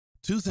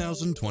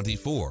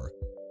2024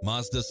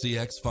 Mazda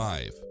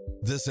CX-5.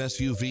 This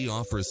SUV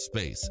offers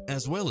space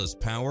as well as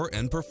power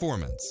and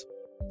performance.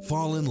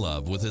 Fall in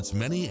love with its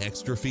many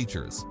extra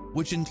features,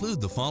 which include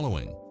the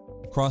following: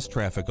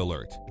 cross-traffic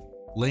alert,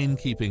 lane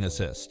keeping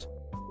assist,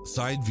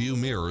 side view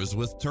mirrors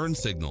with turn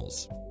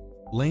signals,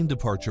 lane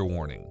departure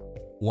warning,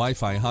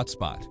 Wi-Fi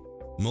hotspot,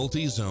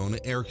 multi-zone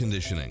air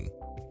conditioning,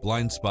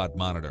 blind spot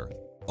monitor,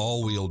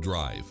 all-wheel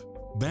drive,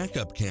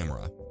 backup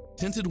camera,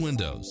 tinted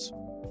windows,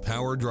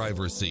 power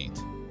driver's seat,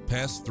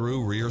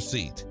 pass-through rear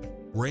seat,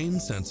 rain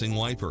sensing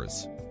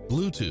wipers,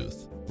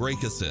 Bluetooth,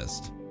 brake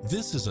assist.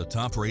 This is a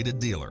top-rated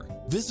dealer.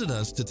 Visit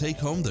us to take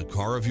home the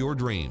car of your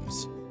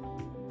dreams.